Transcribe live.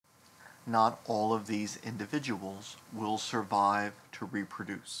Not all of these individuals will survive to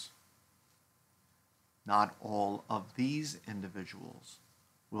reproduce. Not all of these individuals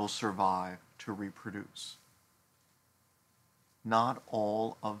will survive to reproduce. Not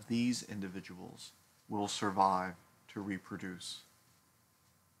all of these individuals will survive to reproduce.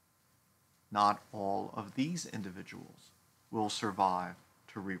 Not all of these individuals will survive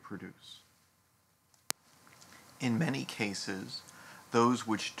to reproduce. In many cases, those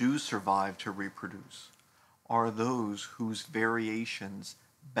which do survive to reproduce are those whose variations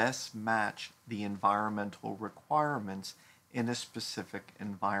best match the environmental requirements in a specific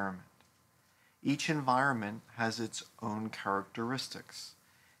environment. Each environment has its own characteristics,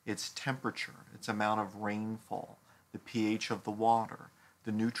 its temperature, its amount of rainfall, the pH of the water,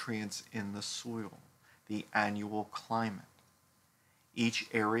 the nutrients in the soil, the annual climate. Each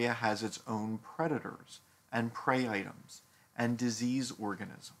area has its own predators and prey items and disease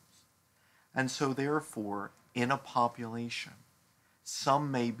organisms. And so therefore, in a population,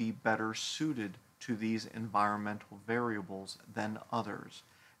 some may be better suited to these environmental variables than others.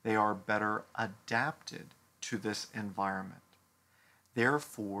 They are better adapted to this environment.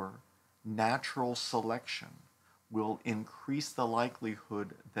 Therefore, natural selection will increase the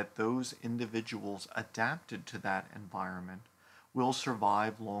likelihood that those individuals adapted to that environment will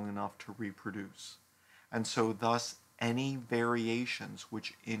survive long enough to reproduce. And so thus, any variations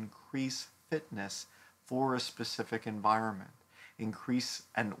which increase fitness for a specific environment, increase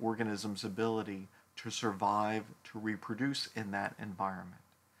an organism's ability to survive, to reproduce in that environment.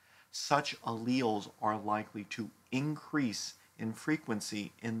 Such alleles are likely to increase in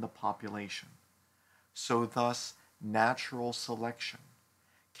frequency in the population. So thus, natural selection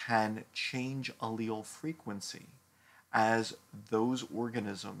can change allele frequency as those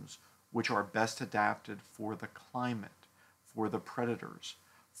organisms which are best adapted for the climate, for the predators,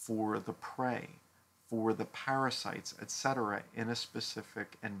 for the prey, for the parasites, etc., in a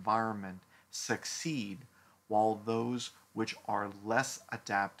specific environment succeed, while those which are less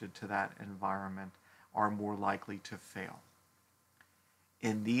adapted to that environment are more likely to fail.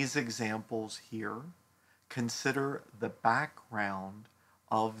 In these examples here, consider the background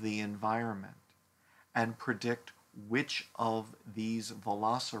of the environment and predict which of these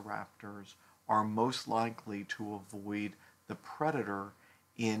velociraptors are most likely to avoid the predator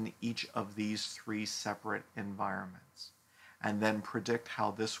in each of these three separate environments, and then predict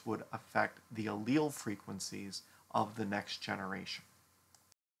how this would affect the allele frequencies of the next generation.